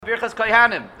Birkas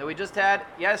Cohanim that we just had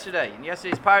yesterday. In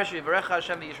yesterday's parasha, V'recha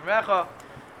Hashem v'yishmerecha,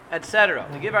 etc.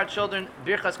 We give our children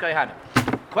Birkas Cohanim.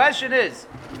 Question is,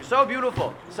 you're so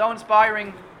beautiful, so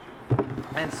inspiring,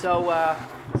 and so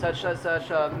such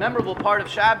a memorable part of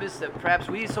Shabbos that perhaps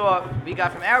we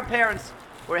got from our parents.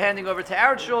 We're handing over to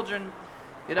our children.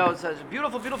 You know, it's a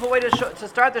beautiful, beautiful way to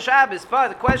start the Shabbos. But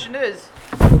the question is,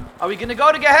 are we going to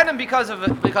go to Gehenim because of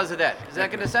that? Is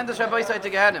that going to send us Rabbi Yisai to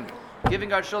Gehenim?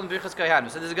 Giving our children Birkas Cohanim.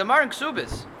 So there's a Gemara in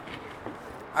Ksubis.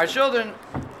 Our children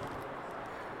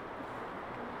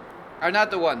are not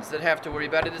the ones that have to worry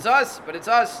about it. It's us, but it's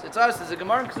us. It's us. There's a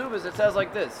Gemara in Ksubis that says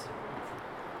like this.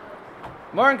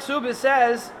 Gemara in Ksubis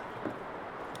says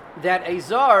that a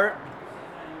Zar,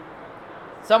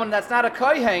 someone that's not a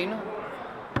Kohen,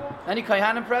 any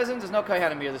Kohanim present? There's no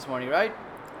Kohanim here this morning, right?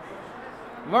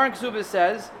 Gemara in Ksubis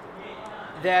says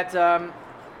that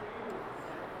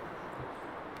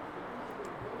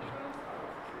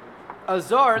a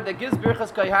Zar that gives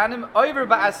Birkas Cohanim over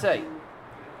ba'aseh.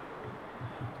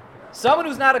 Someone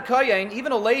who's not a Kohen,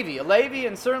 even a Levi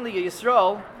and certainly a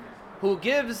Yisrael, who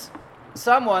gives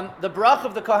someone the bracha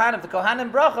of the Kohanim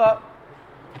bracha,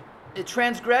 it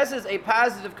transgresses a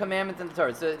positive commandment in the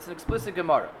Torah. It's an explicit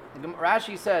Gemara.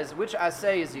 Rashi says, which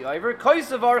aseh is the over?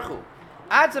 Koisav archu,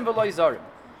 atzim v'lo zarim.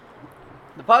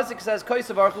 The pasuk says,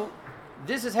 Koisav archu,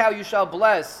 this is how you shall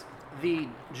bless the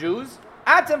Jews.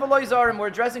 Atem v'lo zarim, we're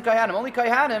addressing Kohanim. Only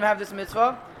Kohanim have this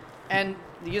mitzvah, and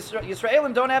the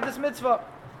Yisraelim don't have this mitzvah.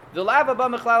 V'lava ba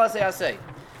mechlal aseh.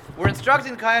 We're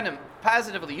instructing Kohanim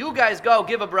positively. You guys go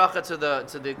give a bracha to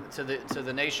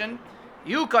the nation.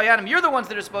 You Kohanim, you're the ones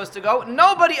that are supposed to go.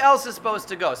 Nobody else is supposed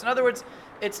to go. So in other words,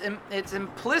 it's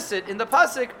implicit in the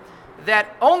pasuk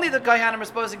that only the Kohanim are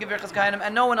supposed to give Birkas Kohanim,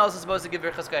 and no one else is supposed to give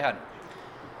Birkas Kohanim.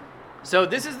 So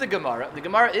this is the Gemara. The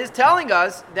Gemara is telling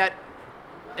us that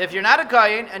if you're not a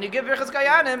Kohen and you give Birkas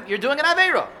Kohanim, you're doing an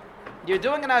Aveira. You're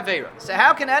doing an Aveira. So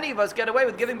how can any of us get away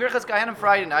with giving Birkas Kohanim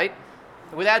Friday night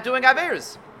without doing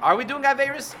Aveiras? Are we doing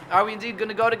Aveiras? Are we indeed going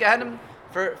to go to Gehenim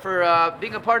for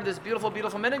being a part of this beautiful,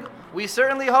 beautiful minhag? We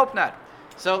certainly hope not.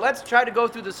 So let's try to go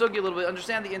through the sugya a little bit,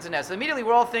 understand the ins and outs. So immediately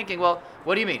we're all thinking, well,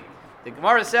 what do you mean? The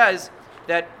Gemara says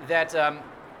that a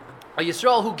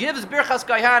Yisrael who gives Birkas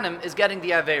Kohanim is getting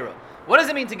the Aveira. What does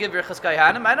it mean to give Birkas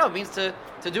Kohanim? I know it means to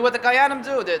do what the Kohanim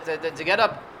do, to get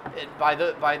up by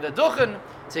the duchen,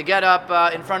 to get up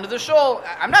in front of the shul.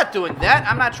 I'm not doing that.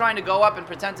 I'm not trying to go up and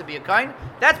pretend to be a Kohen.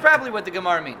 That's probably what the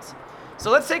Gemara means.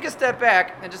 So let's take a step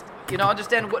back and just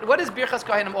understand what is Birkas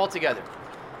Kohanim altogether.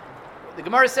 The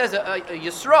Gemara says a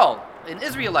Yisrael, an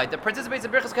Israelite that participates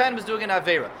in Birkas Kohanim is doing an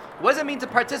Aveira. What does it mean to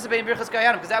participate in Birkas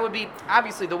Kohanim? Because that would be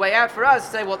obviously the way out for us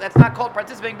to say, well, that's not called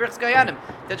participating in Birkas Kohanim.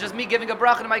 That's just me giving a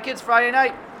bracha to my kids Friday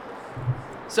night.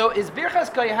 So is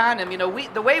Birkas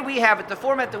Kohanim, the way we have it, the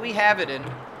format that we have it in,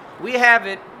 we have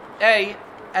it A,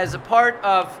 as a part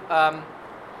of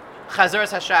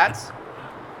Chazaras Hashatz,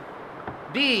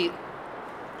 B,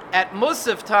 at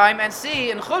Musaf time, and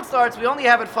C, in Chutz La'aretz, we only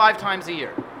have it 5 times a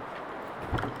year.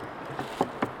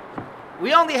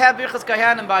 We only have Birkas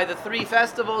Kohanim by the 3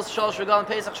 festivals, Shol, Shregal,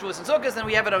 Pesach, Shavuos, and Sukkot, and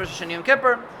we have it on Rosh Hashanah Yom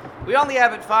Kippur. We only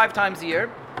have it 5 times a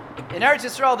year. In Eretz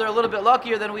Yisrael, they're a little bit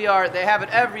luckier than we are. They have it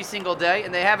every single day,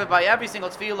 and they have it by every single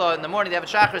tefillah in the morning. They have it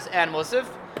Shachris and Musaf.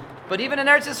 But even in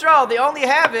Eretz Yisrael, they only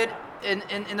have it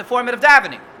in the format of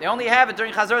davening. They only have it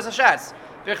during Chazaras Hashatz,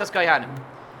 Birkas Kohanim.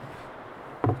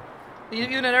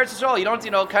 Even in Eretz Yisrael, you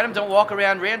Kohanim don't walk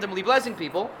around randomly blessing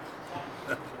people,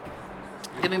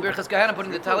 giving Birkas Kohanim,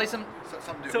 putting the talisim.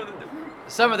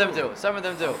 Some of them do.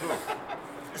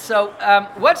 So,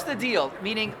 what's the deal?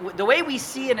 Meaning, the way we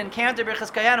see and encounter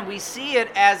Birkas Kohanim, we see it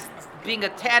as being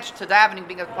attached to davening,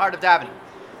 being a part of davening.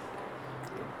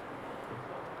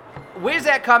 Where's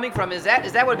that coming from? Is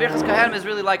that what Birkas Kohanim is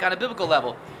really like on a biblical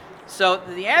level? So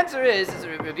the answer is, as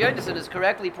Rabbi Yonason is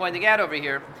correctly pointing out over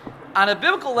here, on a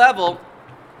biblical level,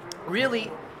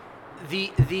 really,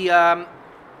 the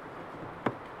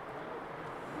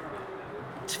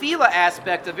tefillah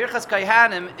aspect of Birkas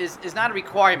Kohanim is not a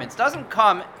requirement. It doesn't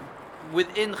come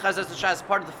within Chazaras Hashatz,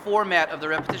 part of the format of the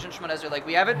repetition Shemona Esrei like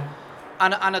we have it.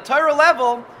 On a Torah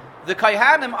level, the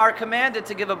Kohanim are commanded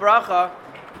to give a bracha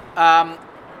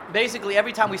basically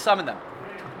every time we summon them.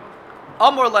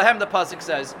 Amor lahem, the pasuk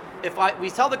says, we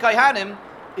tell the Kohanim,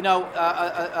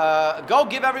 go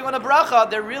give everyone a bracha,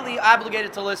 they're really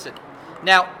obligated to listen.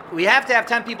 Now, we have to have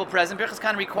 10 people present. Birkas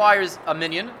Kohanim requires a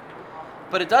minyan,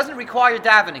 but it doesn't require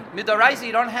davening. Midaraisa,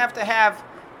 you don't have to have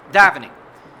davening.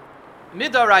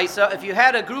 Midaraisa, if you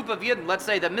had a group of Yidden, let's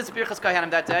say that mitzvah Birkas Kohanim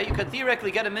that day, you could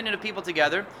theoretically get a minyan of people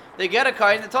together. They get a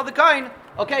kohen, they tell the kohen,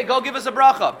 okay, go give us a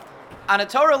bracha. on a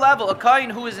Torah level, a kohen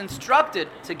who is instructed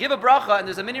to give a bracha and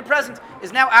there's a minyan present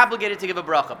is now obligated to give a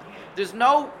bracha. There's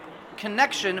no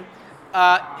connection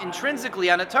intrinsically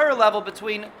on a Torah level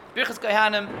between Birkas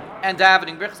Cohanim and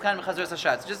davening, Birkas Cohanim and Chazaras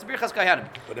Hashatz. Just Birkas Cohanim.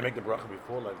 But they make the bracha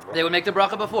before, They would make the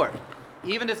bracha before,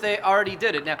 even if they already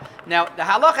did it. Now the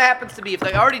halacha happens to be if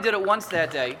they already did it once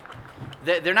that day,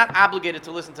 they're not obligated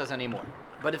to listen to us anymore.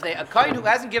 But if a kohen who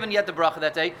hasn't given yet the bracha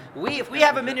that day, if we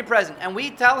have a minyan present and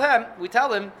we tell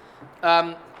him,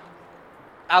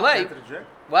 Alei,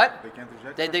 what? They can't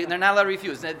reject. They're not allowed to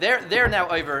refuse. They're now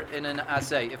over in an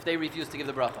asay if they refuse to give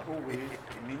the bracha.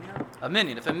 A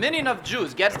minyan. If a minyan of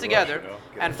Jews gets together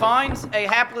and finds a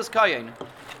hapless kohen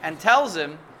and tells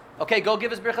him, okay, go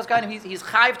give his birchas kohanim, he's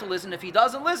chayv to listen. If he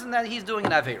doesn't listen, then he's doing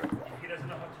an aveira. He doesn't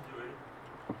know how to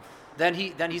do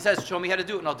it. Then he says, show me how to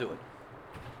do it, and I'll do it.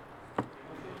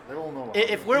 They all know.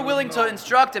 If we're willing to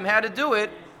instruct him how to do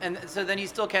it, and so then he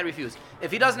still can't refuse.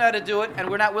 If he doesn't know how to do it, and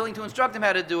we're not willing to instruct him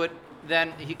how to do it,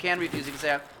 then he can refuse. He can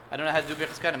say, I don't know how to do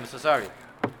birchas kohanim, I'm so sorry.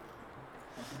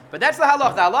 But that's the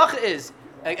halach. The halach is,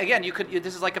 again,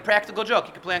 this is like a practical joke.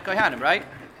 You could play on kohanim, right?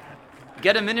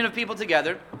 Get a minyan of people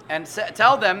together and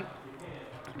tell them,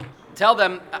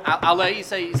 Alei, you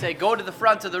say, go to the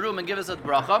front of the room and give us a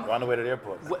bracha. Go on the way to the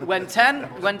airport. When 10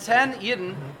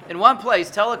 yidden in one place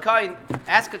tell a kohen,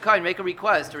 ask a kohen, make a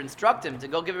request or instruct him to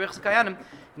go give a birchas kohanim,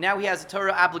 now he has a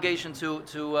Torah obligation to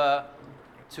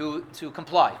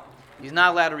comply. He's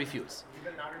not allowed to refuse.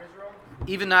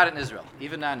 Even not in Israel.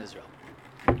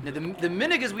 Now, the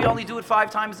minig is we only do it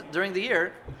 5 times during the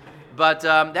year, but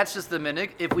that's just the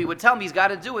minig. If we would tell him he's got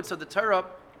to do it, so the Torah,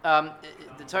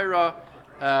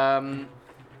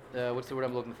 what's the word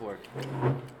I'm looking for?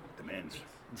 Demands.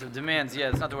 So demands, yeah,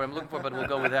 that's not the word I'm looking for, but we'll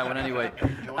go with that one anyway.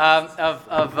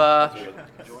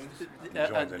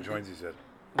 Enjoins, he said.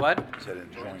 What? He said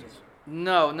enjoins.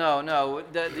 No.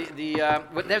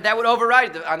 That would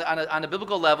override it. On a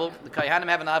biblical level. The Kohanim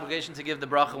have an obligation to give the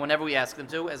bracha whenever we ask them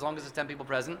to, as long as there's 10 people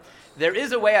present. There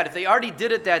is a way out. If they already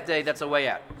did it that day, that's a way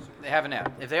out. They have an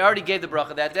out. If they already gave the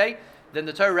bracha that day, then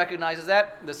the Torah recognizes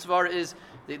that. The svar is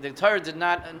the Torah did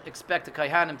not expect the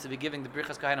Kohanim to be giving the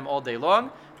Birkas Kohanim all day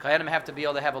long. Kohanim have to be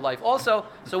able to have a life also.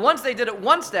 So once they did it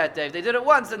once that day, if they did it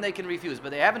once, then they can refuse.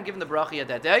 But they haven't given the bracha yet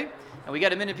that day. And we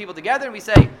get a minyan people together and we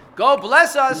say, go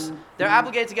bless us. They're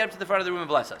obligated to get up to the front of the room and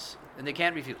bless us. And they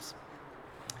can't refuse. Is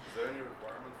there any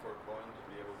requirement for a kohen to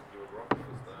be able to give a bracha?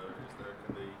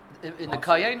 Can In the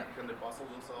kohen? Can they bustle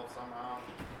themselves somehow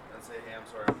and say, hey, I'm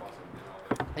sorry, I'm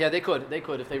bustled? Yeah, they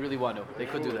could if they really want to. They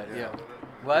could do that, yeah.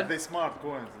 What? If they smart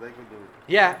coins, they could do it.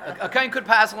 Yeah, a kohen could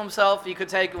passel himself. He could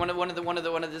take one of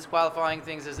the disqualifying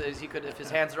things is he could, if his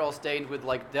hands are all stained with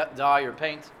like dye or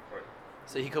paint,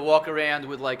 so he could walk around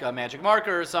with like a magic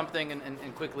marker or something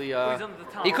and quickly.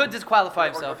 He could disqualify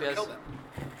himself. Yes.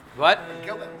 What?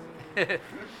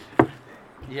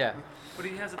 Yeah. But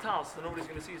he has a towel, so nobody's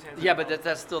going to see his hands. Yeah, but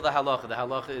that's still the halacha. The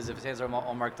halacha is if his hands are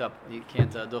all marked up, he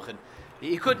can't duchen.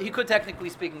 He could technically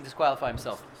speaking disqualify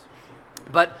himself.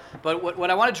 But what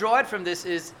I want to draw out from this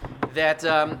is that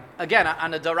again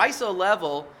on a daraisa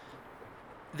level,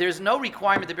 there's no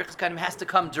requirement that Birkas Kohanim has to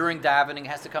come during davening,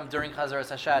 has to come during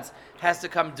Chazaras Hashatz, has to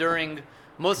come during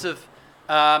Musaf,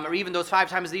 or even those 5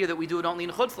 times a year that we do it only in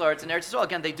Chutz La'aretz. In Eretz Yisrael,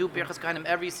 again, they do Birkas Kohanim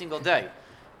every single day,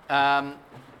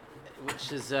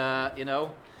 which is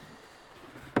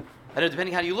I don't know,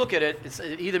 depending how you look at it,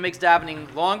 it either makes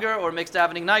davening longer or makes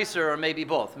davening nicer, or maybe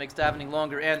both. Makes davening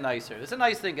longer and nicer. It's a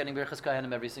nice thing getting Birkas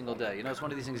Kohanim every single day. It's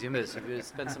one of these things you miss. If you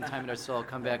spend some time in our soul,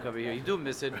 come back over here, you do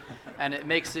miss it, and it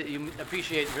makes it, you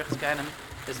appreciate Birkas Kohanim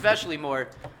especially more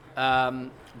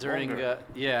during,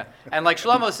 And like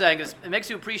Shlomo's saying, it makes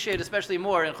you appreciate especially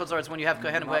more in Chutz La'aretz when you have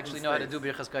Kohanim who actually know how to do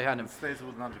Birkas Kohanim. States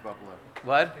would not be popular.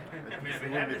 What? It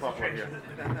wouldn't be popular here.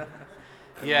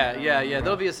 Yeah.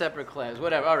 There'll be a separate class.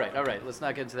 Whatever. All right. Let's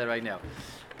not get into that right now.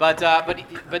 But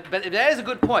that is a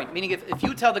good point. Meaning, if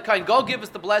you tell the kohen, go give us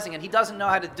the blessing, and he doesn't know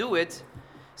how to do it,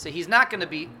 so he's not going to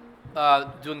be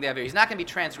doing the aver. He's not going to be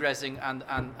transgressing on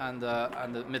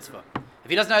the mitzvah. If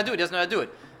he doesn't know how to do it, he doesn't know how to do it.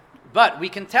 But we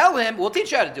can tell him, we'll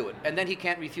teach you how to do it, and then he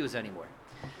can't refuse anymore.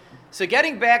 So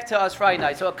getting back to us Friday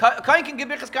night. So a kohen can give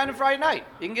Birkas Kohanim Friday night.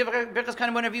 He can give Birkas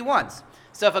Kohanim whenever he wants.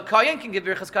 So if a kohen can give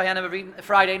Birkas Kohanim every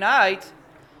Friday night,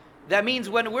 that means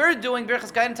when we're doing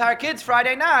Birkas Kohanim to our kids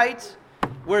Friday night,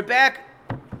 we're back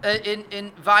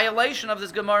in violation of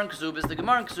this Gemara in Ksubis. The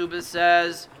Gemara in Ksubis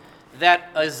says that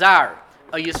a Zar,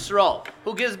 a Yisrael,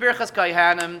 who gives Birkas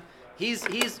Kohanim,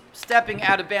 he's stepping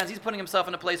out of bounds. He's putting himself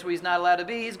in a place where he's not allowed to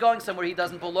be. He's going somewhere he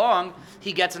doesn't belong.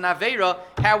 He gets an Aveira.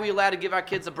 How are we allowed to give our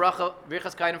kids a bracha,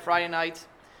 Birkas Kohanim Friday night?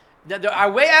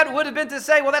 Our way out would have been to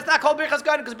say, well, that's not called Birkas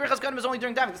Kohanim because Birkas Kohanim is only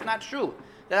during davening. That's not true.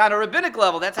 That on a rabbinic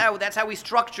level, that's how we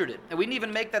structured it, and we didn't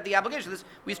even make that the obligation.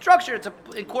 We structured it to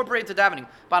incorporate to davening.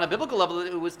 But on a biblical level,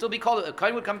 it would still be called. A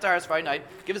kohen would come to our house Friday night,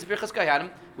 give us Birkas Kohanim,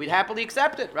 we'd happily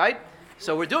accept it, right?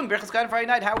 So we're doing Birkas Kohanim Friday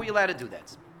night. How are we allowed to do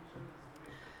that?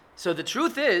 So the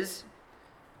truth is,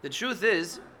 there's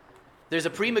a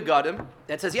Pri Megadim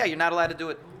that says, yeah, you're not allowed to do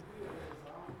it.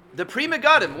 The Pri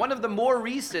Megadim, one of the more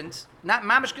recent, not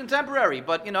mamish contemporary,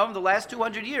 but in the last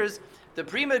 200 years, the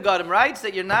Pri Megadim writes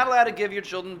that you're not allowed to give your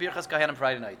children Birkas Kohanim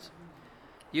Friday nights.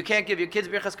 You can't give your kids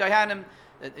Birkas Kohanim.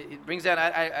 It brings down,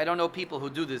 I don't know people who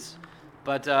do this,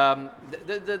 but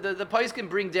the Pais can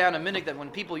bring down a minhag that when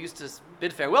people used to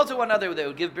bid farewell to one another, they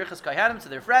would give Birkas Kohanim to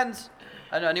their friends.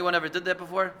 I don't know, anyone ever did that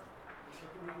before?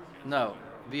 No.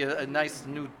 Be a nice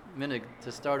new minhag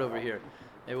to start over here.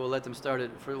 Maybe we'll let them start it.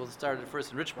 We'll start it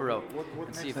first in Richborough. What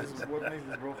makes this bracha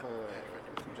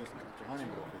just Cohanim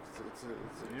bracha? It's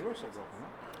a universal bracha, no?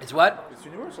 It's what? It's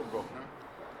universal bracha.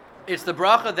 It's the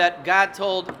bracha that God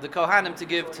told the Kohanim to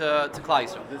give to Klal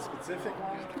Yisrael. The specific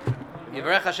one?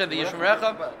 Yivarech Hashem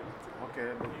v'yishmerecha.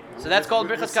 Okay. So that's called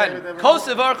Birkas Kohanim. Kos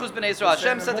Yivarechus b'nei Yisrael.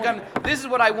 Hashem said to Kohanim, this is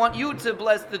what I want you to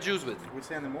bless the Jews with. We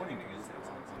say in the morning.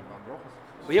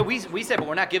 Well, yeah, we say, but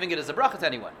we're not giving it as a bracha to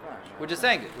anyone. We're just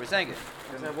saying it. We're saying it.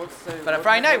 But on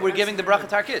Friday night, we're giving the bracha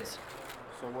to our kids.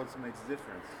 So what makes the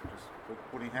difference? Just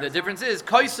putting hands The difference is,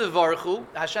 Koisav Baruchu,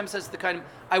 Hashem says to the Kohanim,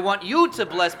 I want you to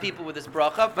bless people with this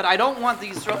bracha, but I don't want the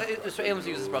Israelim to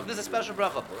use this bracha. This is a special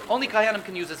bracha. Only Kohanim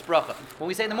can use this bracha. When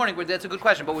we say in the morning, that's a good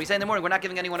question, but when we say in the morning, we're not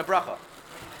giving anyone a bracha.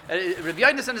 Rabbi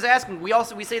Yonasan is asking, we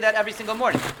say that every single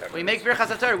morning. When we make Birchas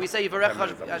HaTorah, we say Yivarech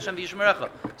Hashem v'yishmerecha.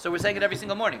 So we're saying it every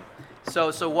single morning.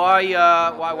 So why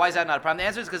is that not a problem? The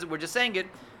answer is because we're just saying it.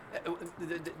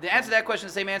 The answer to that question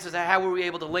is the same answer as how were we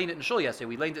able to lane it in shul yesterday?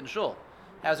 We laned it in shul.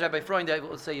 How's Rabbi Freund able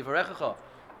to say Yivarechacha?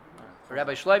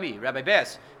 Rabbi Shlomi, Rabbi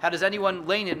Bass. How does anyone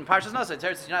lane it in Parshas Nasa?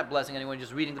 You're not blessing anyone, you're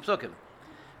just reading the psukim.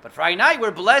 But Friday night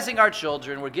we're blessing our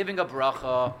children. We're giving a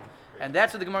bracha, and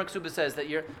that's what the Gemara Ksuba says, that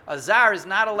your azar is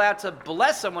not allowed to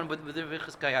bless someone with the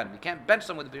Birchas Kohanim. You can't bench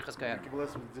someone with the Birchas Kohanim. You can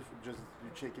bless with just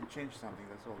you can change something.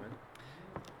 That's all, right?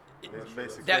 You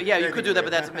could do that,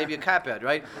 but that's maybe a cop-out,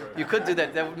 right? You could do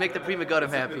that. That would make the Pri Megadim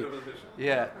happy.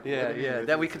 Yeah.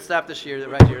 That we could stop this year,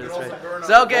 right here. That's right.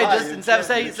 So okay, just instead of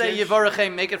say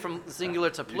Yivarachem, make it from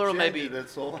singular to plural, maybe.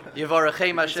 That's all.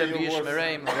 Yivarachem Hashem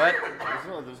v'yishmereim. What?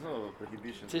 There's no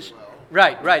prohibition.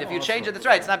 Right. If you change it, that's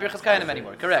right. It's not Birchas Kohanim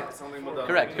anymore. Correct.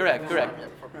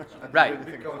 Right.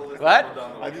 What?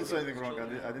 I didn't say anything wrong.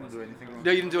 I didn't do anything wrong.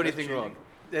 No, you didn't do anything wrong.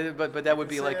 But that would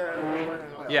be like,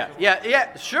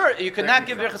 yeah, sure. You cannot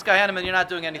give Birchas Kohanim and you're not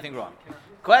doing anything wrong.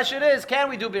 Question is, can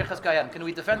we do Birchas Kohanim? Can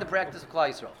we defend the practice of Klal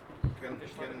Yisrael?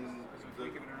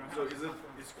 So is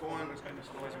Kohen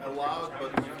allowed,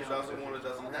 but if he doesn't want it,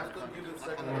 doesn't have to give it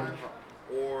second time?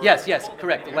 Or Yes,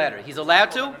 correct. The latter. He's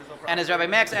allowed to, and as Rabbi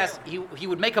Max asked, he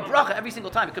would make a bracha every single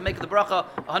time. He could make the bracha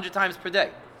 100 times per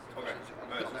day. Okay,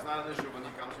 it's not an issue when he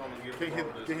comes home and gives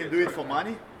Can he do it for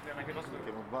money?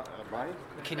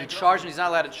 Can he charge him? He's not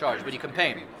allowed to charge, but you can pay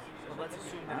him.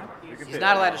 He's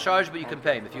not allowed to charge, but you can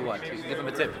pay him if you want. You can give him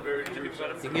a tip.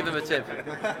 You can give him a tip.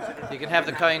 You can have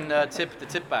the kind tip, the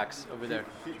tip box over there.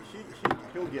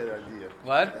 He'll get an idea.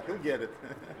 What? He'll get it.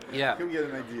 Yeah. He'll get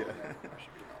an idea.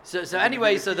 So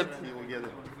anyway, so the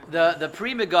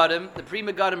Pri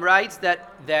Megadim writes that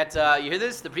you hear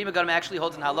this? The Pri Megadim actually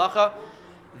holds in halacha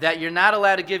that you're not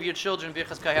allowed to give your children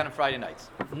Birchas Kohanim on Friday nights.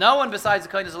 No one besides the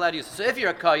Kohen is allowed to use it. So if you're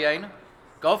a Kohen,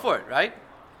 go for it, right?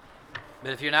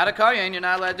 But if you're not a Kohen, you're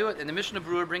not allowed to do it. And the Mishnah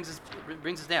Brewer brings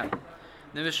us down.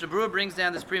 The Mishnah Brewer brings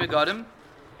down this Pri Megadim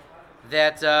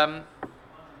that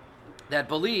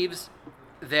believes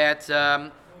that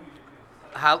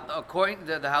according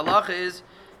the halacha is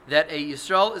that a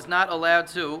Yisrael is not allowed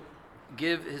to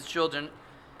give his children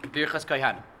Birchas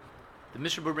Kohanim. The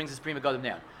Mishnah Brewer brings this Pri Megadim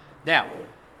down. Now,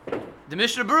 the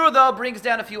Mishnah Berurah, though, brings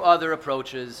down a few other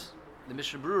approaches. The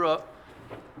Mishnah Berurah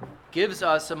gives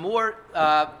us some more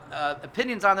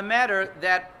opinions on the matter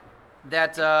that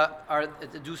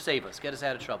do save us, get us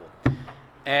out of trouble.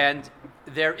 And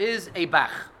there is a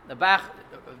Bach, a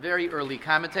very early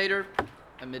commentator,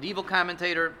 a medieval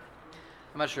commentator.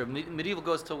 I'm not sure. Medieval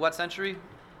goes to what century?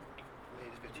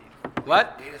 Latest 15th.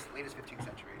 What? Latest 15th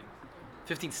century.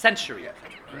 15th century,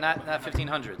 not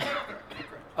 1500s.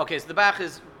 Okay, so the Bach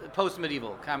is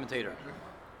post-medieval commentator.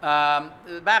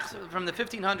 The Bach from the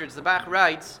 1500s. The Bach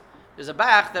writes. There's a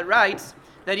Bach that writes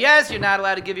that yes, you're not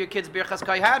allowed to give your kids Birchas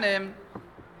Kohanim.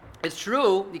 It's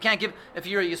true. You can't give if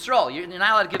you're a Yisrael. You're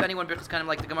not allowed to give anyone Birchas Kohanim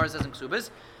like the Gemara says in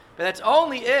Ksubas. But that's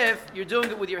only if you're doing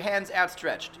it with your hands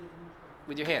outstretched.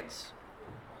 with your hands.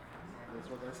 That's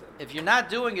what I said. If you're not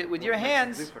doing it with your What makes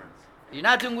hands, the difference? you're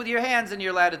not doing it with your hands, then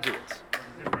you're allowed to do it.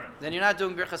 Then you're not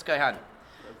doing Birkas Kohanim.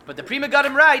 But the Prima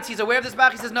Gadim writes, he's aware of this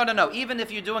Bach, he says, no. Even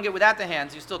if you're doing it without the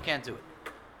hands, you still can't do it.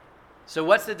 So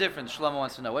what's the difference? Shlomo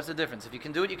wants to know. What's the difference? If you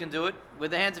can do it, you can do it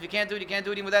with the hands. If you can't do it, you can't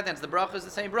do it even without the hands. The bracha is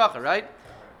the same bracha, right?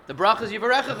 The bracha is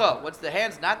Yivarechecha. What's the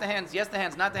hands? Not the hands. Yes, the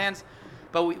hands. Not the hands.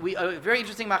 But we a very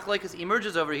interesting machlokes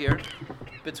emerges over here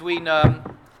between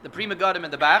the Prima Gadim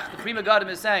and the Bach. The Prima Gadim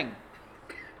is saying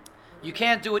you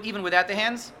can't do it even without the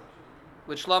hands,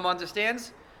 which Shlomo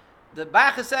understands. The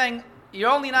Bach is saying you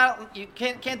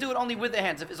can't do it only with the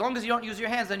hands. As long as you don't use your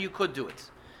hands, then you could do it.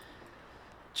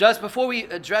 Just before we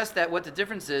address that, what the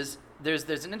difference is, there's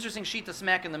an interesting shita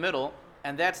smack in the middle,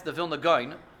 and that's the Vilna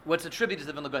Gaon. What's attributed to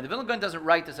the Vilna Gaon? The Vilna Gaon doesn't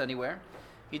write this anywhere.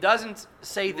 He doesn't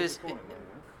say this.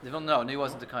 No, he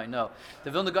wasn't a Kohen. No,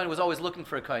 the Vilna Gaon was always looking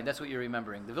for a Kohen. That's what you're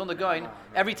remembering. The Vilna Gaon,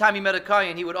 every time he met a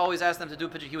Kohen, he would always ask them to do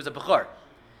pigeon. He was a bechor.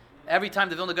 Every time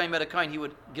the Vilna Gaon met a Kohen, he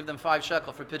would give them 5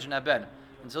 shekel for pigeon haben,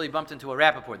 until he bumped into a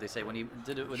Rappaport. They say when he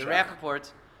did it with a Rappaport.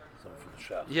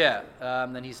 Yeah,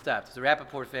 then he stopped. The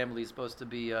Rappaport family is supposed to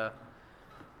be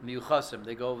miyuchasim.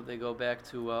 They go back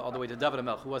to all the way to David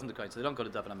HaMelech, who wasn't the Kohen, so they don't go to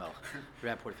David HaMelech. The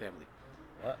Rappaport family.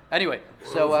 What? Anyway,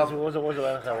 so what was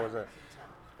it?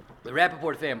 the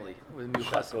Rappaport family with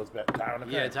miyuchasim. Goes back to Aaron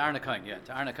Yeah, to Aaron Kohen. Yeah,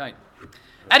 to Aaron Kohen.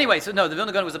 Anyway, so no, the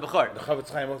Vilna Gaon was a bechor. The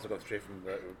Chavetz Chaim also goes straight from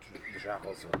the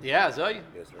Shabbos. Yeah, Zoe.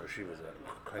 Yes, she was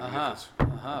a kind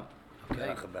of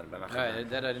Okay. Ben All right,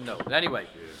 that I didn't know. But anyway,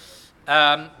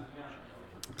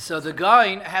 so the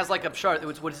Gaon has like a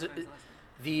pshar. What is it?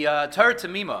 The Torah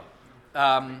Tamima,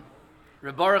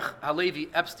 Rebaruch Halevi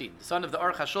Epstein, the son of the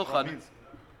Aruch HaShulchan.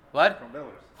 What? From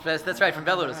Belarus. That's right, from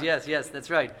Belarus. Yes, that's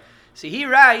right. So he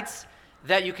writes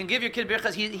that you can give your kid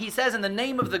birchas. He says in the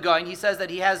name of the Gaon, he says that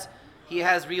he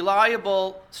has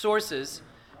reliable sources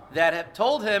that have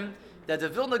told him that the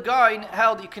Vilna Gaon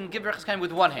held you can give birchas kain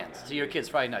with one hand to your kids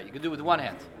Friday night. You can do it with one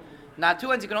hand, not two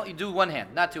hands. You can only do one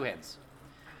hand, not two hands.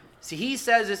 See, he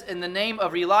says this in the name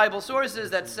of reliable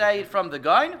sources that say it from the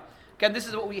Gaon. Again, this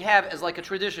is what we have as like a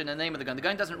tradition in the name of the Gaon. The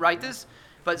Gaon doesn't write this,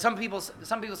 but some people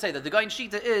say that the Gaon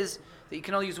Shita is that you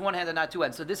can only use one hand and not two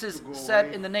hands. So this is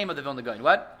said in the name of the Vilna Gaon.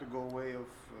 What? To go away of...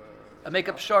 A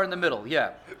make-up shar in the middle,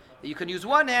 yeah. You can use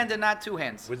one hand and not two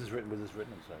hands. Where's this written? I'm sorry.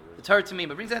 The Torah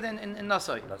Tamima brings that in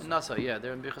Nasai. In Nasai, yeah,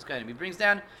 they're in Birkas Kohanim. He brings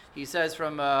down, he says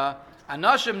from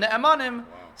Anashim Ne'emanim,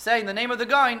 saying the name of the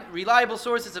Gaon, reliable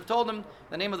sources have told him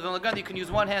the name of the Vilna Gaon, you can use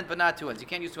one hand but not two hands. You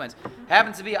can't use two hands.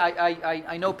 Happens to be,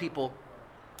 I know people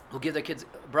who give their kids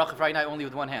bracha Friday night only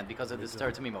with one hand because of this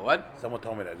Torah Tamima. What? Someone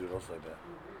told me that I do it also like that.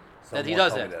 That he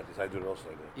does that. that. Yes, I do it also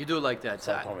like that. You do it like that.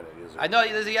 So Someone told me that. Yes, I know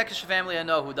there's a Yekish family I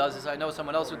know who does this. I know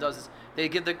someone else who does this. They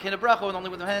give the kid a bracha and only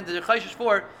with one hand. They're chayshish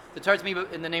for the Torah Tamima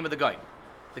in the name of the Gaon.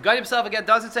 The Gaon himself again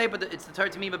doesn't say, but it's the Torah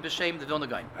Tamima b'shem the Vilna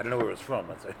Gaon. I don't know where it's from.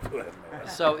 That's it.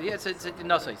 So yeah, it's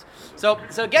no size.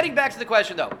 So getting back to the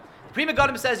question though, the Prima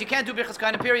Gadim says you can't do Birkas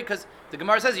Kohanim period because the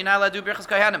Gemara says you're not allowed to do Birkas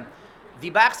Kohanim.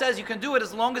 The Bach says you can do it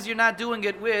as long as you're not doing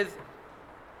it with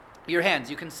your hands.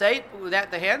 You can say it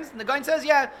without the hands, and the Gaon says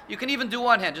yeah, you can even do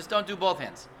one hand, just don't do both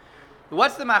hands. But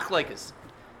what's the machlokes?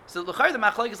 So the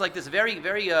machlokes is like this very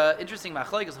interesting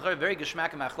machlokes, very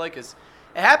geschmack machlokes.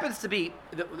 It happens to be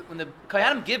that when the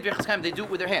Kohanim give Birkas Kohanim, they do it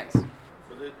with their hands. So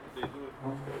they do it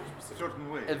a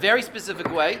certain way. A very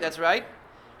specific way, that's right.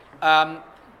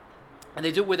 And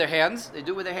they do it with their hands. They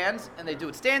do it with their hands, and they do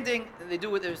it standing, and they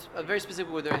do it a very specific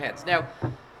way with their hands. Now,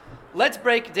 let's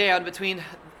break down between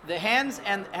the hands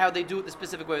and how they do it the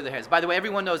specific way with their hands. By the way,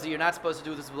 everyone knows that you're not supposed to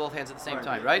do this with both hands at the same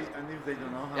time, right? And if they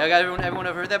don't know how... Yeah, everyone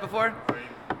ever heard that before?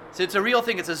 So it's a real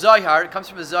thing. It's a Zohar. It comes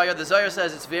from the Zohar. The Zohar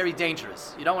says it's very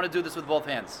dangerous. You don't want to do this with both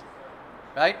hands,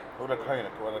 right? What about Kohen?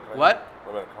 What?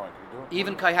 What about Kohen? Can you do it?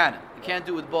 Even Kohanim. You can't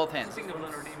do it with both hands.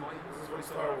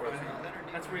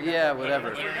 Yeah,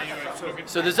 whatever.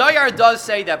 So the Zohar does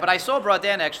say that, but I saw brought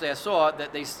down actually. I saw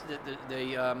that they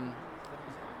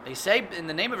say in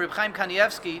the name of Reb Chaim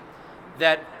Kanievsky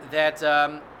that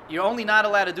you're only not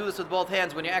allowed to do this with both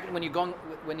hands when you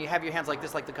have your hands like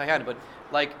this, like the Kohanim. But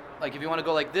like if you want to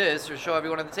go like this or show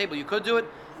everyone at the table, you could do it.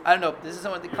 I don't know. This is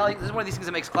one of these things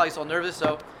that makes Klal Yisrael nervous.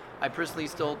 So I personally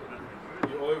still.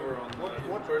 You're over on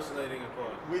impersonating a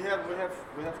Kohen. We have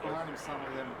Kohanim, some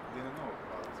of them didn't know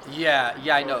about it.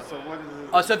 Yeah, I know. So what is it?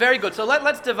 Oh, so very good. So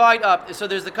let's divide up. So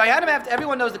there's the Kohanim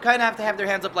everyone knows the Kohanim have to have their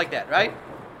hands up like that, right?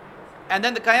 And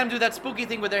then the Kohanim do that spooky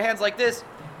thing with their hands like this.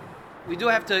 We do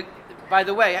have to, by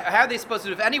the way, how are they supposed to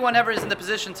do? If anyone ever is in the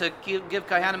position to give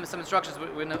Kohanim some instructions,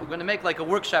 we're going to make like a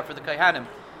workshop for the Kohanim.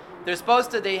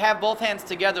 They have both hands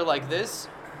together like this.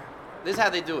 This is how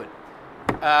they do it.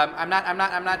 I'm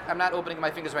not opening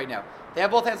my fingers right now. They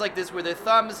have both hands like this, where their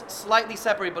thumbs slightly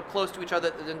separate but close to each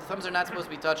other. The thumbs are not supposed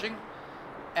to be touching,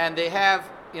 and they have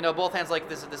both hands like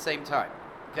this at the same time.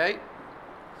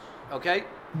 Okay.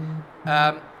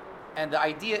 And the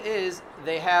idea is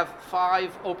they have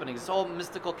 5 openings. It's all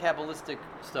mystical Kabbalistic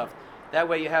stuff. That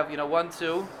way you have 1,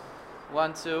 2,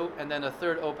 1, 2, and then a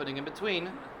third opening in between,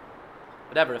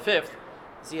 whatever, a fifth.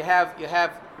 So you have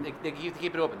they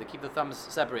keep it open. They keep the thumbs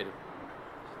separated.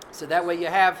 So that way you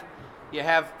have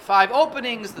 5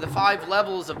 openings, the 5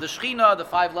 levels of the Shechina, the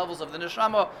 5 levels of the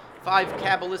Neshama, 5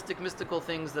 Kabbalistic mystical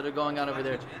things that are going on over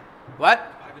there.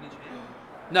 What? 5 in each hand?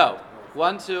 No.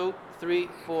 1, 2, 3,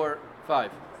 4,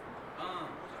 5.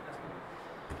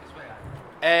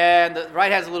 And the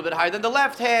right hand's a little bit higher than the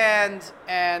left hand,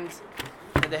 and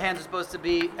the hands are supposed to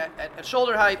be at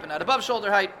shoulder height, but not above shoulder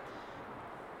height.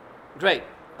 Great.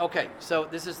 Okay, so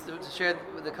this is shared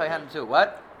with the Cohanim too.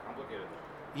 What? Complicated.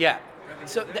 Yeah. Rabbi,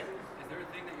 So is there a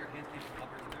thing that your hands can't be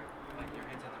covered in there? Like your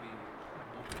hands have to be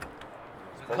open?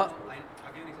 So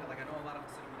I'll give you an example. Like I know a lot of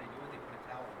Hasidim, when they do it, they put a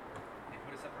towel. They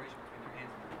put a separation between their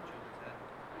hands and their children's head.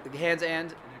 the hands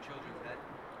and And their children's head.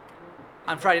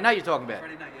 on Friday night you're talking about.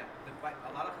 Friday night, yeah.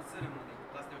 A lot of Hasidim, when they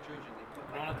bless their children, they put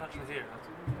I don't want to touch it here.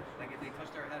 like if they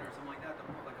touch their head or something like that,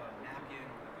 they'll put like a napkin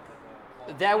or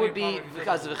like a That would be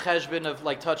because of the cheshbon of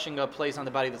like touching a place on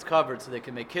the body that's covered, so they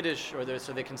can make kiddush, or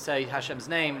so they can say Hashem's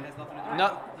name.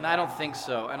 No, I don't think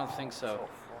so. I don't think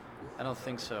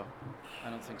so.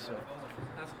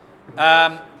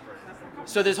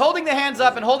 So there's holding the hands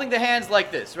up and holding the hands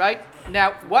like this, right?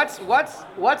 Now, what's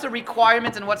a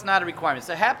requirement and what's not a requirement?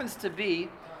 So it happens to be,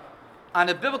 on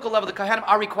a biblical level, the Kohanim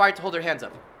are required to hold their hands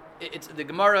up. It's the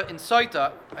Gemara in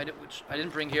Soita, which I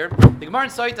didn't bring here. The Gemara in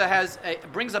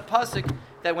Soita brings a pasuk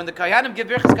that when the Kohanim give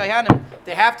Birkas Kohanim,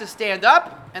 they have to stand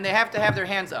up and they have to have their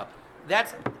hands up.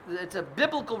 It's a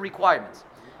biblical requirement.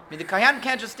 I mean, the Kohanim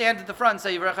can't just stand at the front and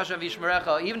say Yirach Hashem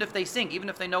v'yishmerecha, even if they sing, even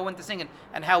if they know when to sing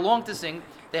and how long to sing.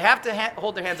 They have to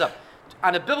hold their hands up.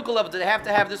 On a biblical level, do they have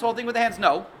to have this whole thing with the hands?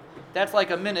 No. That's like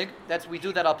a minig. We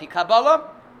do that al pi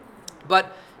Kabbalah.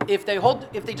 But if they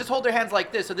just hold their hands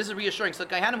like this, so this is reassuring. So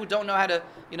the Kohanim who don't know how to,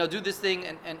 do this thing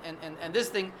and this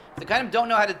thing, if the Kohanim don't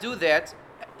know how to do that,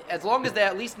 as long as they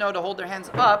at least know to hold their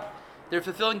hands up, they're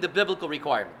fulfilling the biblical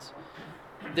requirements.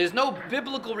 There's no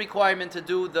biblical requirement to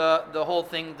do the whole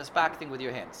thing, the spak thing with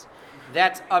your hands.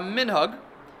 That's a minhag,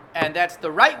 and that's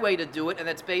the right way to do it, and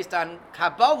that's based on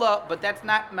Kabbalah, but that's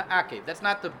not ma'akev. That's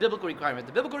not the biblical requirement.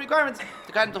 The biblical requirement is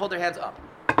the Kohanim to hold their hands up.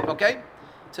 Okay?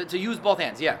 To use both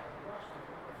hands, yeah.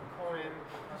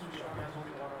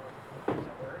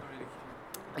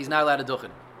 He's not allowed to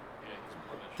duchen.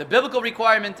 The biblical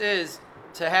requirement is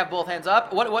to have both hands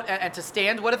up. And to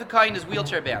stand. What if a kohen is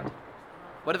wheelchair bound?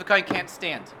 What if a kohen can't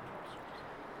stand?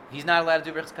 He's not allowed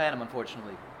to do Birkas Kohanim,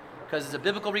 unfortunately, because it's a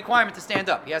biblical requirement to stand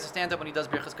up. He has to stand up when he does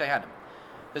Birkas Kohanim.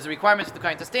 There's a requirement for the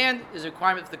kohen to stand. There's a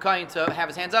requirement for the kohen to have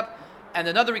his hands up, and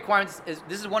another requirement is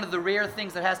this is one of the rare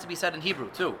things that has to be said in Hebrew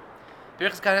too.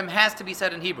 Birkas Kohanim has to be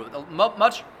said in Hebrew.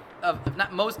 Much of, if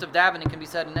not most of davening can be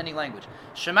said in any language.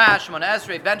 Shema, Shemona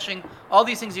Esrei, benching, all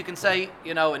these things you can say,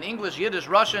 in English, Yiddish,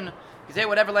 Russian. You say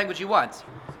whatever language you want.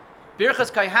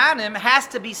 Birkas Kohanim has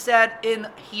to be said in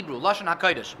Hebrew, Lashon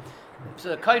HaKodesh. So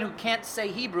the kohen who can't say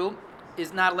Hebrew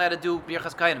is not allowed to do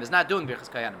Birkas Kohanim. Is not doing Birkas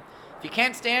Kohanim. If he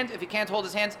can't stand, if he can't hold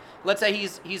his hands, let's say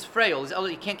he's frail, he's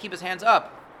elderly, he can't keep his hands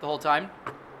up the whole time.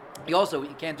 He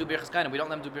can't do Birkas Kohanim. We don't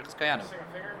let him do Birkas Kohanim.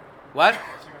 What?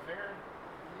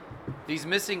 He's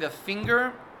missing a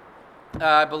finger.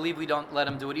 I believe we don't let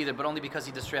him do it either, but only because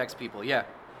he distracts people. Yeah.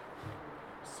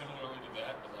 Similarly to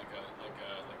that, but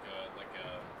like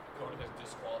a code that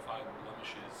disqualified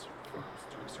blemishes from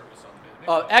doing service on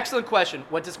the Oh, excellent question.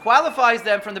 What disqualifies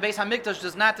them from the Beis Hamikdash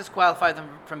does not disqualify them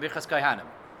from Birkas Kohanim.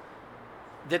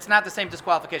 That's not the same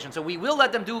disqualification. So we will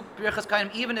let them do Birkas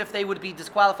Kohanim even if they would be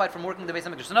disqualified from working the Beis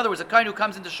Hamikdash. So in other words, a kohen who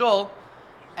comes into shul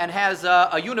and has a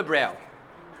unibrow,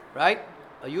 right?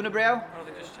 A unibrow?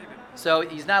 So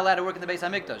he's not allowed to work in the Beis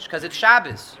Hamikdash because it's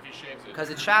Shabbos. Because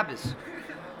it's Shabbos.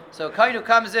 So a kohen who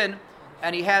comes in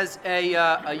and he has a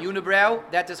unibrow,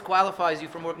 that disqualifies you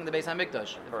from working in the Beis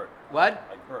Hamikdash. Bert. What?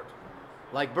 Like Bert.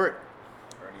 Like Bert.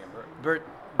 Bernie and Bert.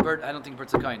 Bert, I don't think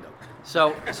Bert's a kohen though.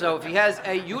 So if he has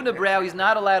a unibrow, he's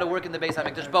not allowed to work in the Beis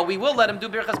Hamikdash, but we will let him do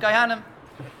Birkas Kohanim.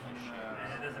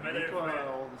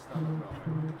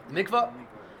 Mikvah?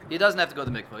 He doesn't have to go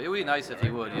to mikvah. It would be nice if he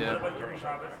would, yeah.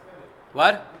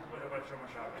 What?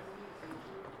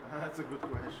 That's a good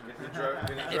question.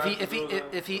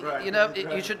 If he,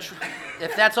 you should.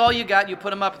 If that's all you got, you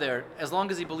put him up there. As long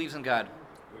as he believes in God.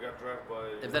 We got dragged by.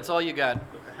 If that's all you got.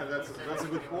 That's a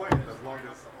good point. As long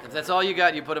as If that's all you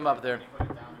got, you put him up there.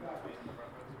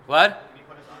 What?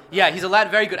 Yeah, he's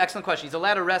allowed. Very good, excellent question. He's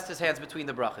allowed to rest his hands between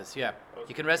the brachas. Yeah,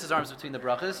 he can rest his arms between the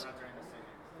brachas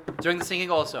during the singing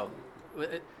also.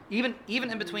 Even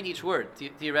in between each word,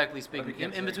 theoretically speaking,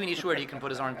 in between each word, he can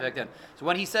put his arms back then. So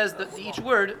when he says each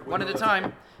word one at a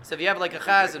time, so if you have like a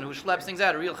chazan who schleps things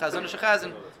out, a real chazan, a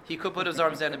chazan, he could put his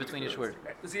arms down in between each word.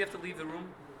 Does he have to leave the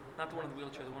room? Not the one in the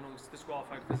wheelchair, the one who's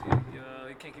disqualified because he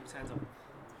can't keep his hands up.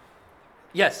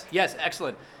 Yes,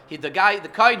 excellent. The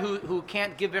kind who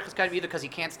can't give Birkas Kohanim either because he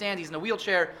can't stand, he's in a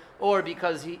wheelchair, or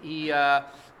because he's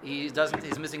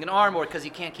missing an arm, or because he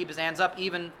can't keep his hands up,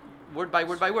 even word by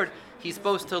word, he's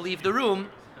supposed to leave the room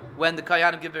when the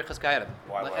Kohanim give Birkas Kohanim.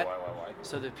 Why?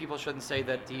 So that people shouldn't say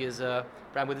that he is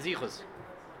brown with his zichus.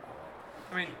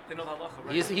 I mean, they know the halacha,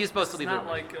 right? He's supposed to leave the room.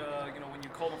 It's not like when you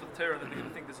call them for the terror that they're going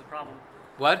to think there's a problem.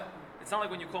 What? It's not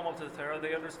like when you call them up to the Torah,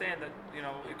 they understand that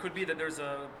it could be that there's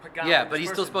a pagam. Yeah, but he's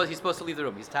supposed to leave the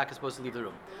room. He's supposed to leave the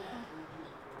room.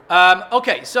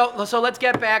 Okay, so let's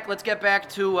get back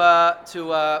to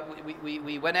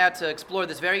we went out to explore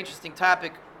this very interesting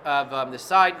topic of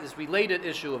this related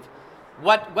issue of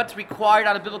what's required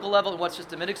on a biblical level and what's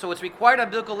just a minhag. So what's required on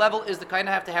a biblical level is the kind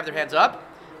have to have their hands up,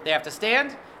 they have to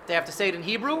stand, they have to say it in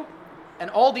Hebrew, and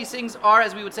all these things are,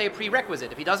 as we would say, a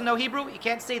prerequisite. If he doesn't know Hebrew, he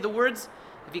can't say the words.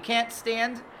 If he can't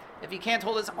stand, if he can't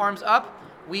hold his arms up,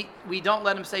 we don't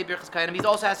let him say Birkas Kohanim. He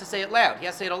also has to say it loud. He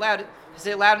has to say it aloud.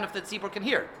 Say it loud enough that the tzibur can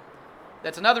hear.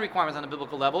 That's another requirement on a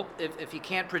biblical level. If he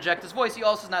can't project his voice, he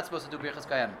also is not supposed to do Birkas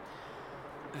Kohanim.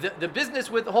 The business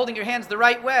with holding your hands the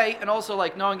right way, and also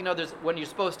like knowing, there's when you're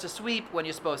supposed to sweep, when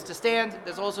you're supposed to stand.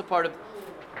 There's also part of,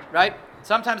 right?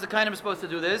 Sometimes the Kohanim are supposed to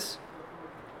do this,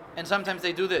 and sometimes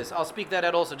they do this. I'll speak that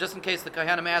out also, just in case the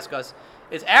Kohanim ask us.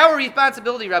 It's our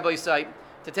responsibility, Rabbi Yisai,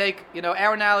 to take,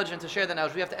 our knowledge and to share the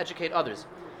knowledge. We have to educate others.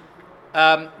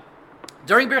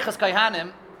 During Birkas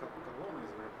Kohanim,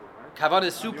 Kavanah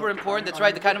is super important. That's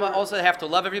right. The Kohanim also have to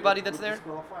love everybody that's there.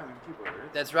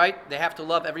 That's right. They have to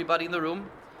love everybody in the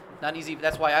room. Not easy.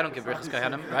 That's why I don't give Birkas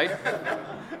Kohanim, right?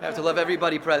 They have to love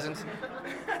everybody present.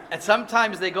 And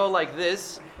sometimes they go like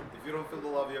this. If you don't feel the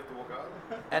love, you have to walk out.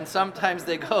 And sometimes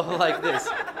they go like this.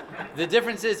 The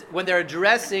difference is when they're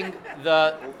addressing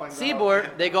the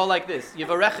tzibur, they go like this.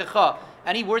 Yivarechecha.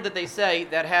 Any word that they say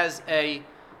that has a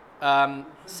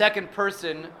second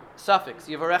person suffix,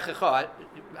 Yivarechecha,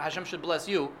 Hashem should bless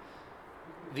you.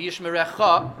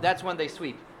 V'yishmerecha, that's when they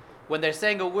sweep. When they're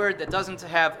saying a word that doesn't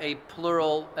have a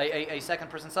plural, a second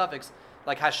person suffix,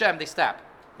 like Hashem, they stop.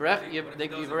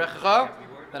 Yivarechecha,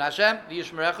 then Hashem,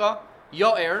 v'yishmerecha,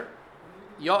 Yo'er,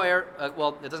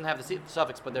 well, it doesn't have the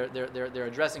suffix, but they're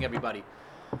addressing everybody.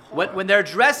 When they're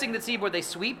addressing the tzibur, they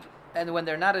sweep, and when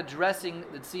they're not addressing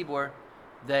the tzibur,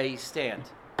 they stand.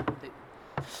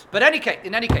 But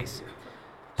in any case,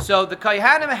 so the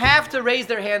Kohanim have to raise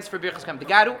their hands for Birkas Kohanim. The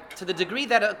Garu, to the degree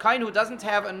that a Kohen who doesn't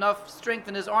have enough strength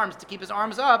in his arms to keep his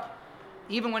arms up,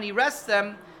 even when he rests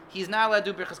them, he's not allowed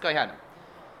to do Birkas Kohanim.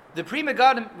 The Pri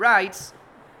Megadim writes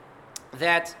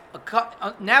that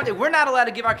now that we're not allowed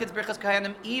to give our kids Birkas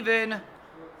Kohanim even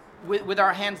with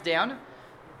our hands down,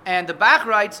 and the Bach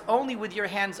writes only with your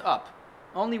hands up.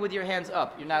 Only with your hands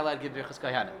up, you're not allowed to give Birkas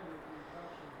Kohanim.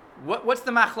 What's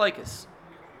the machlokes?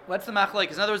 What's the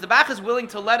machlokes? In other words, the Bach is willing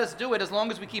to let us do it as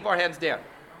long as we keep our hands down.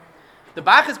 The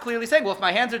Bach is clearly saying, well, if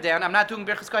my hands are down, I'm not doing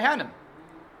Birkas Kohanim.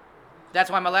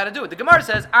 That's why I'm allowed to do it. The Gemara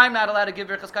says, I'm not allowed to give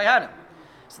Birkas Kohanim.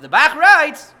 So the Bach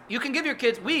writes, you can give your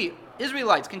kids, we,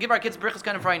 Israelites, can give our kids Birkas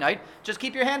Kohanim Friday night, just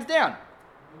keep your hands down.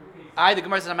 The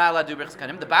Gemara says, I'm not allowed to do Birkas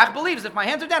Kohanim. The Bach believes, if my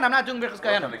hands are down, I'm not doing Birkas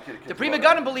Kohanim. The Pri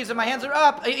Megadim believes, if my hands are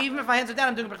up, even if my hands are down,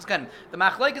 I'm doing Birkas Kohanim. The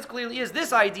machlokes clearly is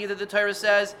this idea that the Torah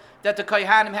says that the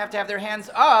Kohanim have to have their hands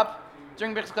up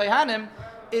during Birkas Kohanim.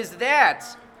 Is that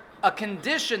a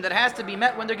condition that has to be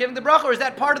met when they're giving the bracha, or is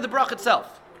that part of the bracha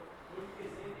itself?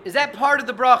 Is that part of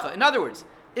the bracha? In other words,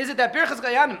 is it that Birkas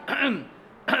Kohanim,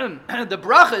 the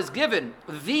bracha is given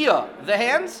via the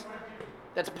hands?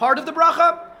 That's part of the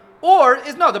bracha? Or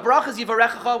the bracha is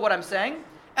yivarechecha, what I'm saying,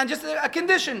 and just a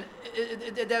condition.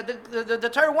 The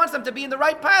Torah wants them to be in the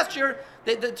right posture.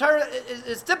 The Torah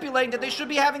is stipulating that they should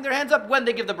be having their hands up when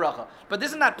they give the bracha. But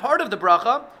this is not part of the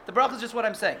bracha. The bracha is just what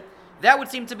I'm saying. That would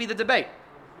seem to be the debate.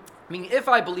 I mean, if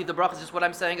I believe the bracha is just what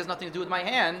I'm saying, has nothing to do with my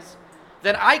hands,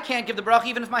 then I can't give the bracha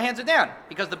even if my hands are down,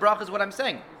 because the bracha is what I'm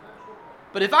saying.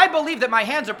 But if I believe that my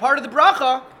hands are part of the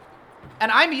bracha,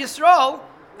 and I'm Yisrael,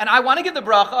 and I want to give the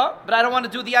bracha, but I don't want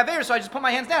to do the aver, so I just put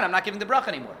my hands down. I'm not giving the bracha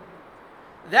anymore.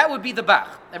 That would be the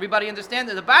Bach. Everybody understand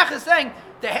that the Bach is saying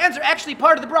the hands are actually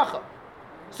part of the bracha.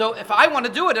 So if I want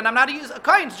to do it and I'm not a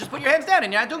kohen, just put your hands down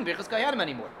and you're not doing Birkas Kohanim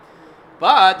anymore.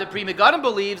 But the Pri Megadim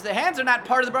believes the hands are not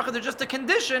part of the bracha; they're just a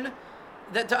condition,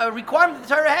 that a requirement that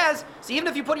the Torah has. So even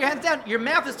if you put your hands down, your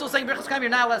mouth is still saying Birkas Kohanim. You're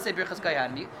not allowed to say Birkas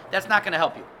Kohanim. That's not going to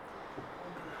help you.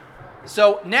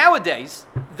 So nowadays,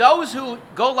 those who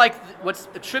go like what's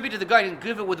attributed to the guy and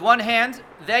give it with one hand,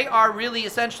 they are really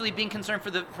essentially being concerned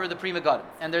for the Pri Megadim,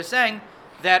 and they're saying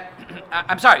that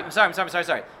I'm sorry.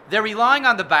 They're relying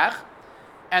on the Bach,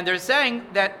 and they're saying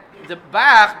that the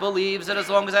Bach believes that as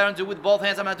long as I don't do it with both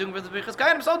hands, I'm not doing it with the Birkas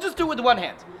Kohanim, so I'll just do it with one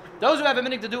hand. Those who have a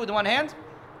minhag to do it with one hand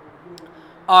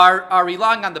are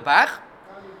relying on the Bach,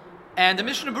 and the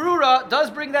Mishnah Berurah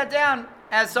does bring that down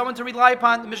as someone to rely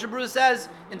upon. The Mishnah Berurah says,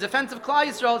 in defense of Klal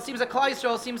Yisrael, it seems that Klal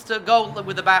Yisrael seems to go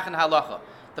with the Bach and Halacha.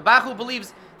 The Bach who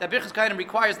believes that Birkas Kohanim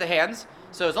requires the hands,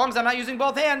 so as long as I'm not using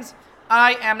both hands,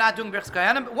 I am not doing Birkas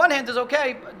Kohanim. One hand is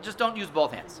okay, but just don't use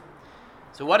both hands.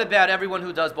 So what about everyone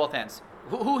who does both hands?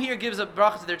 Who here gives a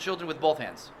bracha to their children with both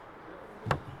hands?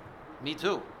 Me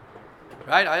too.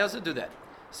 Right? I also do that.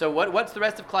 So what's the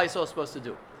rest of Klal Yisrael supposed to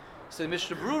do? So the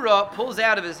Mishnah Berurah pulls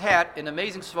out of his hat an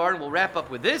amazing svar, and we'll wrap up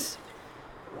with this.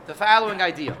 The following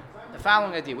idea,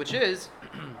 which is,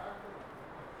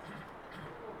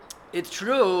 it's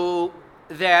true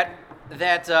that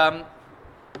the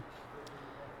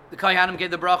Kohanim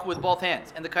gave the bracha with both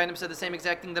hands, and the Kohanim said the same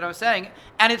exact thing that I'm saying.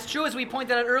 And it's true, as we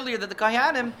pointed out earlier, that the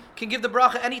Kohanim can give the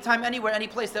bracha anytime, anywhere, any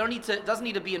place. They doesn't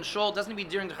need to be in shul, doesn't need to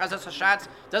be during the Chazas Hashatz,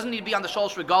 doesn't need to be on the Shol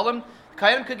Shregalim. The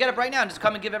Kohanim could get up right now and just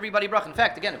come and give everybody bracha. In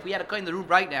fact, again, if we had a Kohen in the room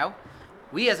right now,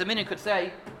 we as a minyan could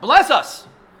say, "Bless us,"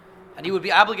 and he would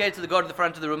be obligated to go to the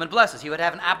front of the room and bless us. He would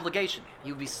have an obligation.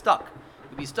 He would be stuck.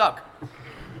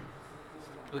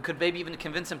 We could maybe even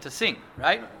convince him to sing,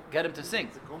 right? Get him to sing.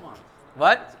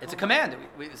 What? It's a command.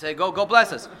 We say, go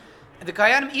bless us. The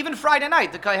Kohanim, even Friday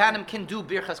night, the Kohanim can do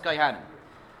Birchas Kohanim.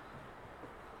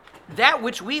 That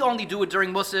which we only do it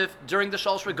during Musaf, during the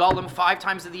Shol Shregalim, 5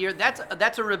 times of the year,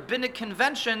 that's a rabbinic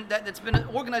convention that's been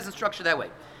organized and structured that way.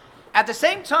 At the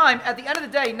same time, at the end of the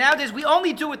day, nowadays we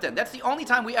only do it then. That's the only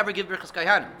time we ever give Birchas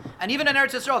Kohanim. And even in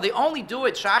Eretz Yisrael, they only do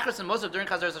it Shachris and Musaf during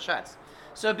Chazar Zashatz.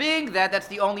 So being that's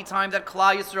the only time that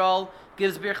Klal Yisrael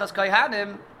gives Birchas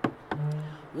Kohanim,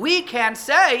 we can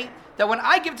say that when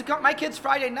I give to my kids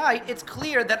Friday night, it's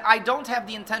clear that I don't have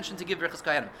the intention to give Birchas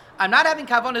Kohanim. I'm not having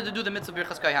kavanah to do the mitzvah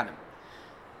Birchas Kohanim.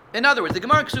 In other words, the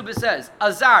Gemara in Ksubah says,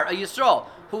 a Zar, a Yisrael,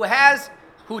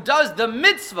 who does the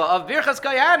mitzvah of Birchas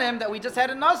Kohanim that we just had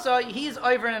in Nasa, he's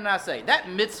over in an Naseh. That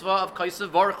mitzvah of Kaisav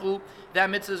Baruchu, that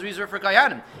mitzvah is reserved for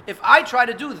Kohanim. If I try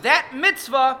to do that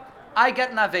mitzvah, I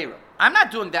get an Aveira. I'm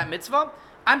not doing that mitzvah.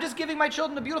 I'm just giving my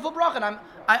children a beautiful bracha, and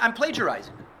I'm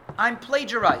plagiarizing. I'm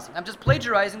just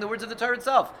plagiarizing the words of the Torah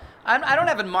itself. I don't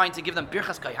have in mind to give them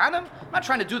Birchas Kohanim. I'm not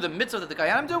trying to do the mitzvah that the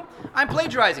Kohanim do. I'm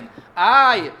plagiarizing.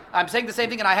 I'm saying the same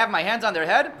thing and I have my hands on their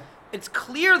head. It's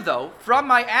clear, though, from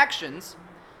my actions,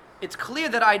 it's clear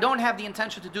that I don't have the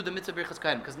intention to do the mitzvah Birchas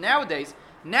Kohanim. Because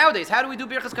nowadays, how do we do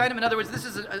Birchas Kohanim? In other words, this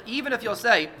is even if you'll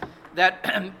say that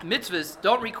mitzvahs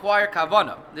don't require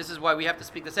kavanah. This is why we have to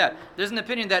speak this out. There's an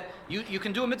opinion that you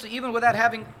can do a mitzvah even without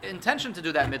having intention to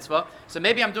do that mitzvah. So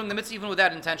maybe I'm doing the mitzvah even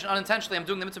without intention. Unintentionally, I'm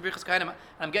doing the mitzvah Birchas Kohanim and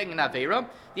I'm getting an aveira.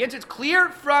 The answer is clear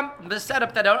from the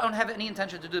setup that I don't have any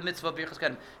intention to do the mitzvah Birchas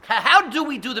Kohanim. How do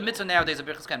we do the mitzvah nowadays of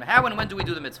Birchas Kohanim? How and when do we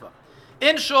do the mitzvah?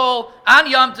 In shul, on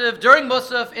Yom Tov, during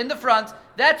Musaf, in the front.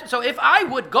 So if I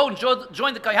would go and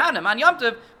join the Kohanim on Yom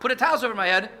Tov, put a towel over my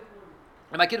head,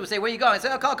 and my kid would say, "Where are you going?" I say,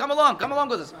 "Oh, come along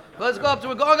with us. Let's go up.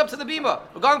 We're going up to the bima.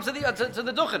 We're going up to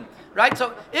the duchen, right?"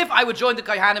 So if I would join the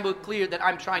Kohanim, it would clear that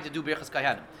I'm trying to do Birchas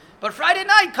Kohanim. But Friday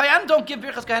night, Kohanim don't give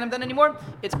Birchas Kohanim then anymore.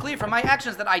 It's clear from my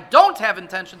actions that I don't have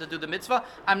intention to do the mitzvah.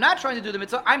 I'm not trying to do the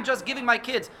mitzvah. I'm just giving my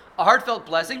kids a heartfelt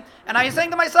blessing. And I am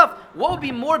saying to myself, what would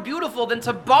be more beautiful than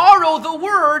to borrow the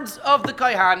words of the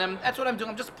Kohanim? That's what I'm doing.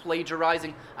 I'm just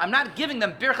plagiarizing. I'm not giving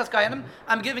them Birchas Kohanim.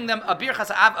 I'm giving them a Birchas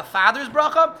Av, a father's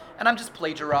bracha, and I'm just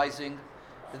plagiarizing.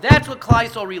 That's what Klal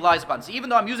Yisrael relies upon. So even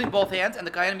though I'm using both hands, and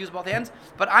the Kohanim use both hands,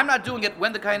 but I'm not doing it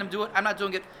when the Kohanim do it. I'm not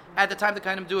doing it at the time the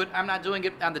Kohanim do it. I'm not doing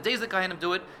it on the days the Kohanim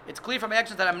do it. It's clear from my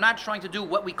actions that I'm not trying to do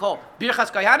what we call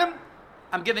Birchas Kohanim.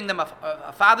 I'm giving them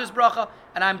a father's bracha,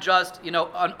 and I'm just,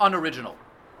 unoriginal.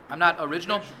 I'm not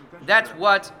original. That's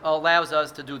what allows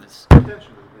us to do this.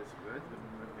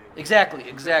 Exactly.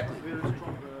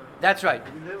 That's right.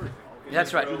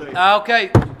 That's right.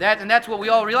 Okay, that's what we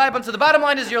all rely upon. So the bottom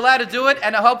line is you're allowed to do it,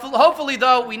 and hopefully,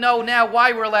 though, we know now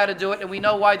why we're allowed to do it, and we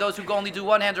know why those who only do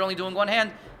one hand are only doing one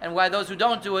hand, and why those who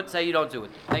don't do it say you don't do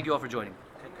it. Thank you all for joining.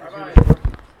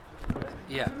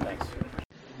 Yeah, thanks.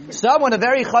 Someone, a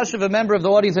very chashuv, a member of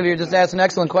the audience over here, just asked an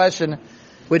excellent question.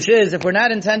 which is, if we're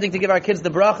not intending to give our kids the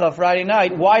bracha Friday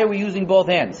night, why are we using both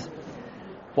hands?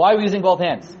 Why are we using both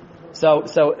hands? So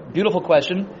beautiful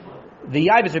question. The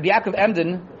Yibis, Rabbi Yaakov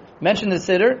Emden, mentioned the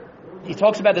Siddur. He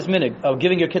talks about this minig of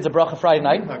giving your kids a bracha Friday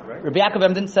night. Rabbi Yaakov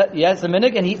Emden said, yes, the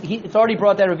minig, and it's already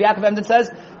brought there. Rabbi Yaakov Emden says,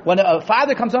 when a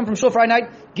father comes home from shul Friday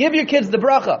night, give your kids the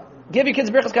bracha. Give your kids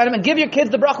Birkas Cohanim, and give your kids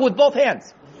the bracha with both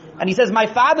hands. And he says, my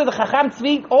father, the Chacham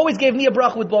Tzvi, always gave me a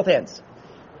bracha with both hands.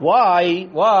 Why?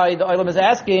 The Olam is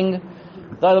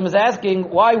asking,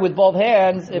 why with both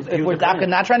hands, if we're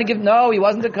not trying to give, no, he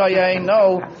wasn't a Kohen,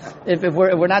 no. If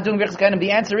we're not doing Birkas Cohanim,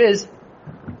 the answer is,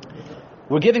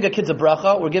 we're giving our kids a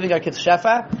bracha, we're giving our kids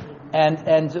shefa,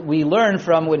 and we learn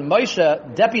from when Moshe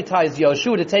deputized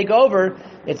Yoshua to take over,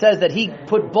 it says that he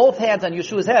put both hands on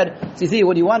Yeshua's head. So you see,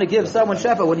 when you want to give someone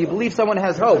shefa, when you believe someone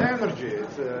has hope, Energy.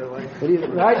 It's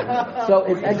right? So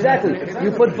exactly,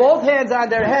 you put both hands on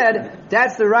their head.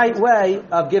 That's the right way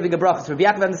of giving a bracha. So Rabbi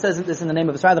Yaakov says this in the name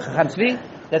of his father, Chacham Tzvi.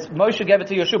 That's Moshe gave it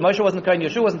to Yeshua. Moshe wasn't the kohen.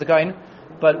 Yeshua wasn't the kohen.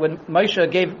 But when Moshe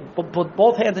put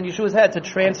both hands on Yeshua's head to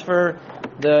transfer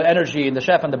the energy and the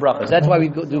shefa and the brachas. That's why we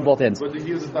do both hands. But he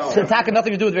used the power. So taka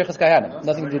nothing to do with Birkas Cohanim.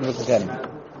 Nothing to do with Birkas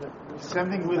Cohanim.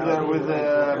 Something with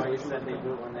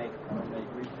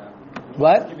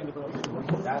What?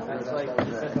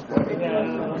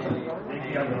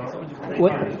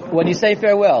 When you say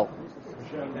farewell.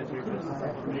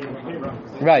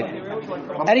 Right.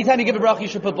 Anytime you give a bracha, you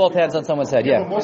should put both hands on someone's head. Yeah.